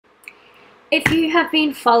If you have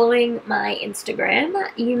been following my Instagram,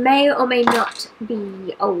 you may or may not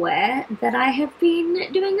be aware that I have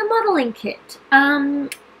been doing a modeling kit.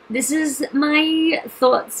 This is my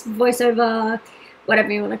thoughts, voiceover,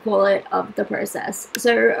 whatever you want to call it, of the process.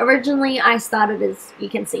 So originally I started, as you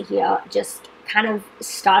can see here, just kind of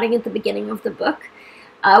starting at the beginning of the book,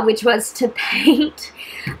 which was to paint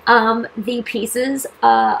the pieces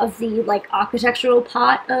of the architectural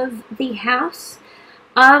part of the house.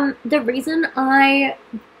 The reason I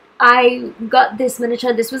got this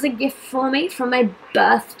miniature, this was a gift for me from my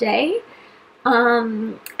birthday,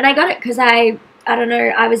 and I got it because I don't know,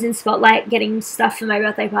 I was in Spotlight getting stuff for my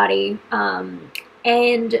birthday party,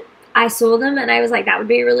 and I saw them and I was like, that would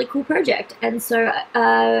be a really cool project, and so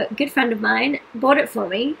a good friend of mine bought it for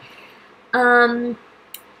me.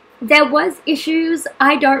 There was issues.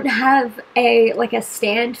 I don't have a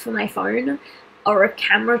stand for my phone or a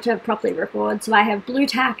camera to properly record, so I have blue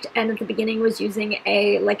tacked, and at the beginning was using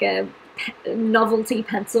a novelty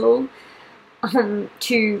pencil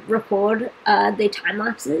to record the time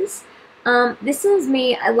lapses. This is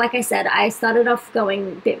me, like I said, I started off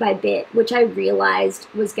going bit by bit, which I realized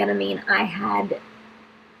was gonna mean I had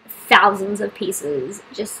thousands of pieces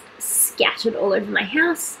just scattered all over my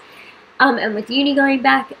house. And with uni going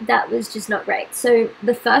back, that was just not great. So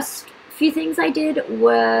the first few things I did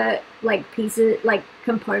were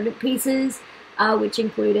component pieces, which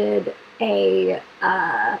included a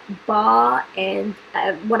bar, and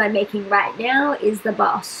what I'm making right now is the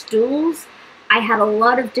bar stools. I had a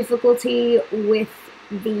lot of difficulty with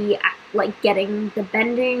the getting the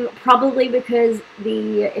bending, probably because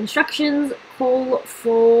the instructions call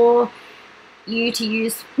for you to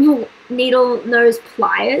use needle nose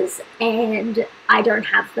pliers, and I don't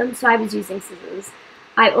have them, so I was using scissors.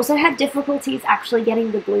 I also had difficulties actually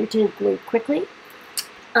getting the glue to glue quickly,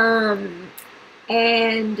 and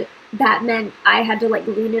that meant I had to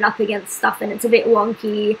lean it up against stuff, and it's a bit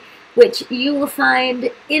wonky, which you will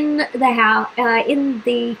find in the house, in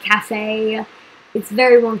the cafe. It's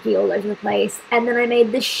very wonky all over the place. And then I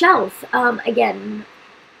made this shelf. Again,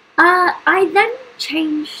 I then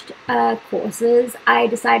changed courses. I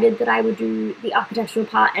decided that I would do the architectural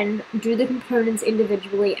part and do the components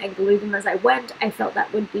individually and glue them as I went. I felt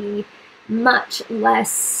that would be much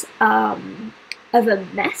less of a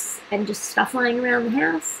mess and just stuff lying around the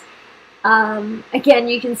house. Again,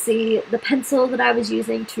 you can see the pencil that I was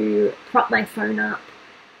using to prop my phone up.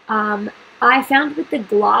 I found with the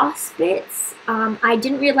glass bits, I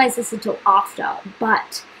didn't realize this until after,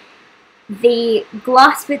 but the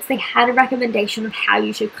glass bits, they had a recommendation of how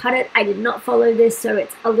you should cut it. I did not follow this, so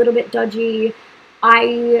it's a little bit dodgy.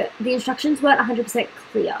 The instructions weren't 100%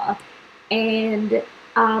 clear, and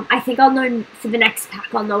I think I'll know for the next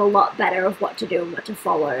pack, I'll know a lot better of what to do and what to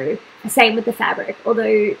follow. Same with the fabric,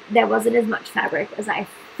 although there wasn't as much fabric as I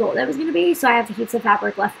thought there was going to be, so I have heaps of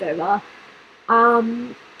fabric left over.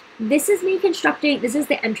 This is me constructing, this is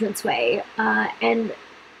the entranceway, and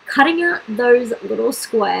cutting out those little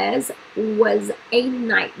squares was a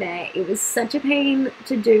nightmare. It was such a pain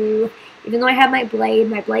to do. Even though I have my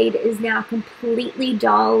blade is now completely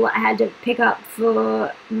dull. I had to pick up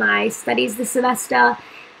for my studies this semester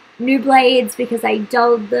new blades because I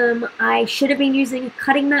dulled them. I should have been using a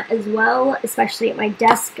cutting mat as well, especially at my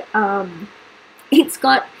desk. It's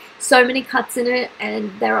got so many cuts in it,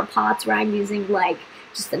 and there are parts where I'm using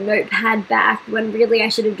just a notepad back when really I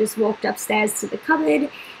should have just walked upstairs to the cupboard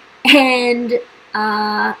and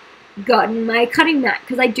gotten my cutting mat,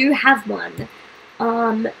 because I do have one.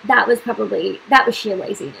 That was sheer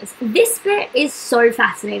laziness. This bit is so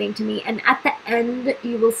fascinating to me, and at the end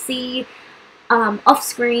you will see off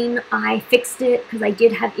screen I fixed it because I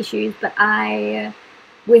did have issues, but I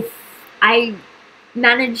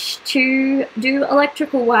managed to do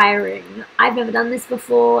electrical wiring. I've never done this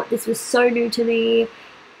before. This was so new to me,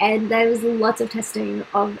 and there was lots of testing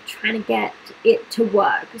of trying to get it to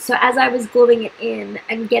work. So as I was gluing it in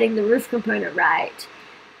and getting the roof component right,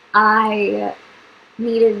 I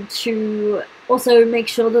needed to also make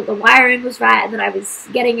sure that the wiring was right and that I was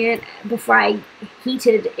getting it before I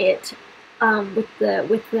heated it with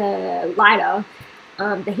the lighter,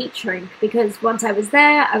 the heat shrink, because once I was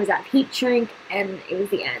there, I was at heat shrink and it was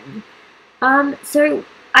the end. So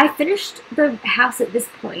I finished the house at this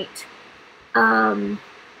point.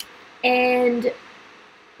 And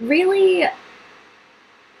really,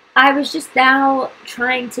 I was just now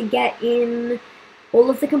trying to get in all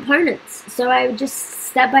of the components. So I would just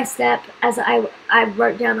step by step, as I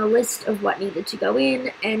wrote down a list of what needed to go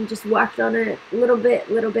in and just worked on it little bit.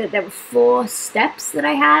 There were 4 steps that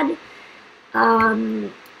I had.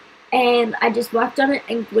 and I just worked on it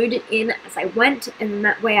and glued it in as I went, and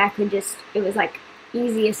that way I could just, it was like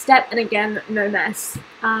easier step, and again, no mess.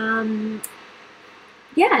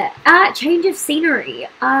 Yeah, change of scenery.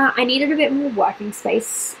 I needed a bit more working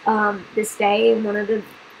space this day and wanted a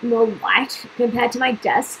more light compared to my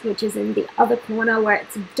desk, which is in the other corner where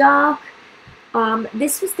it's dark.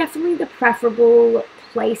 This was definitely the preferable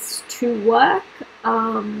place to work,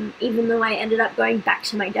 even though I ended up going back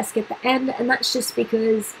to my desk at the end, and that's just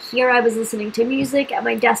because here I was listening to music. At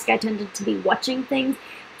my desk I tended to be watching things,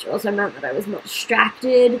 which also meant that I was more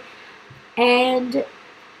distracted. And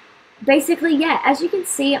basically, yeah, as you can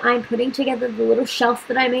see, I'm putting together the little shelf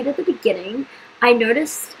that I made at the beginning. I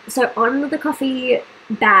noticed, so on the coffee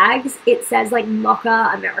bags, it says like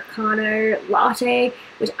mocha, americano, latte,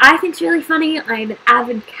 which I think is really funny. I'm an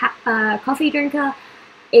avid coffee drinker.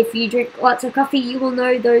 If you drink lots of coffee, you will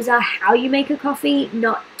know those are how you make a coffee,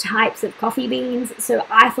 not types of coffee beans. So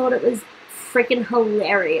I thought it was freaking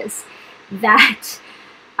hilarious that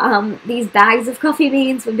these bags of coffee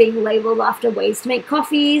beans were being labeled after ways to make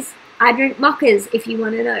coffees. I drink mochas, if you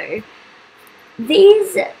want to know.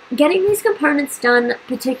 Getting these components done,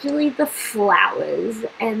 particularly the flowers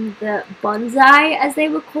and the bonsai, as they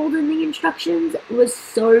were called in the instructions, was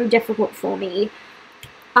so difficult for me.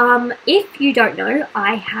 If you don't know,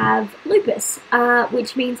 I have lupus,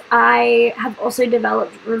 which means I have also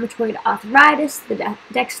developed rheumatoid arthritis. The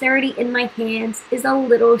dexterity in my hands is a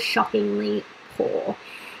little shockingly poor.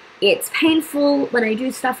 It's painful when I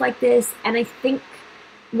do stuff like this, and I think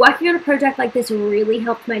working on a project like this really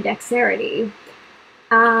helped my dexterity,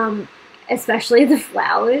 especially the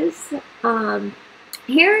flowers.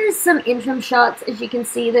 Here is some interim shots. As you can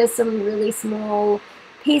see, there's some really small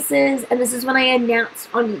pieces, and this is when I announced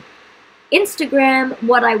on Instagram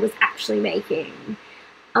what I was actually making.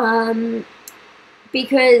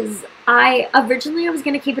 Because I was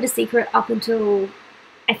going to keep it a secret up until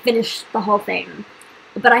I finished the whole thing,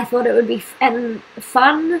 but I thought it would be fun.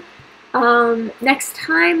 Next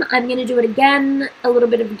time I'm going to do it again, a little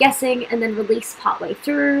bit of guessing, and then release partway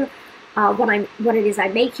through what it is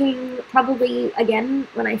I'm making, probably again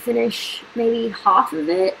when I finish maybe half of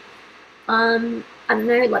it. I don't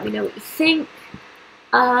know, let me know what you think.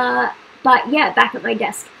 But yeah, back at my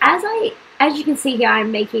desk, as you can see here,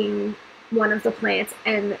 I'm making one of the plants,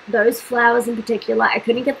 and those flowers in particular, I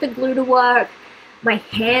couldn't get the glue to work. My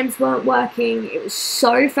hands weren't working. It was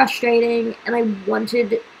so frustrating, and I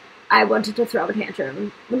wanted to throw a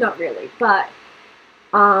tantrum. Not really, but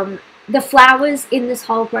the flowers in this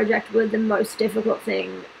whole project were the most difficult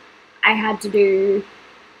thing I had to do,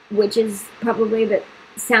 which is probably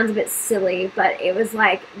sounds a bit silly, but it was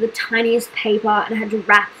like the tiniest paper, and I had to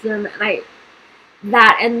wrap them,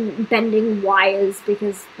 and bending wires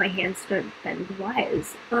because my hands don't bend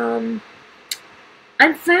wires. I'm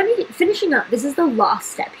finishing up. This is the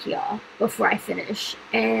last step here before I finish,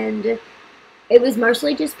 and it was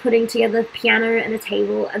mostly just putting together the piano and a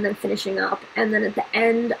table and then finishing up. And then at the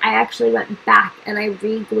end, I actually went back and I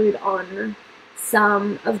re-glued on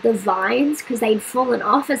some of the vines because they'd fallen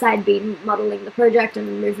off as I'd been modeling the project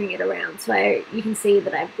and moving it around. So you can see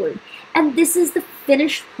that I've glued. And this is the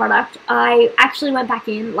finished product. I actually went back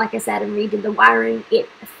in, like I said, and redid the wiring. It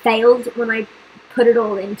failed when I put it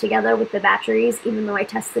all in together with the batteries, even though I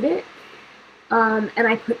tested it. And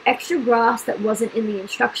I put extra grass that wasn't in the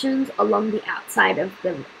instructions along the outside of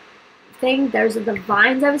the thing. Those are the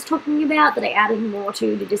vines I was talking about that I added more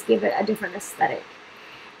to just give it a different aesthetic.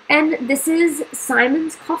 And this is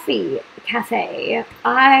Simon's Coffee Cafe.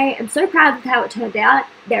 I am so proud of how it turned out.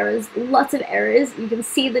 There is lots of errors. You can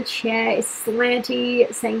see the chair is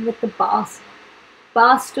slanty, same with the bar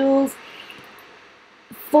stools.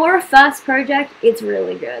 For a first project, it's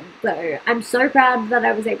really good. So I'm so proud that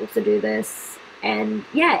I was able to do this. And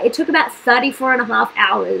yeah, it took about 34.5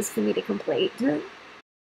 hours for me to complete.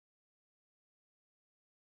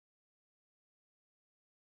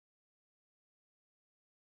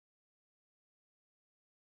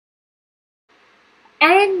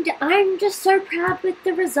 And I'm just so proud with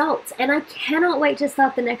the results, and I cannot wait to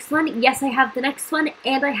start the next one. Yes, I have the next one,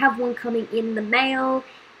 and I have one coming in the mail,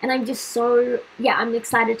 and I'm just so, yeah, I'm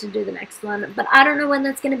excited to do the next one. But I don't know when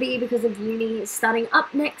that's going to be because of uni starting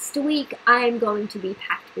up next week. I'm going to be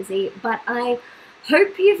packed busy, but I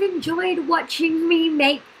hope you've enjoyed watching me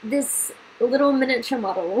make this little miniature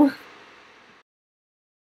model.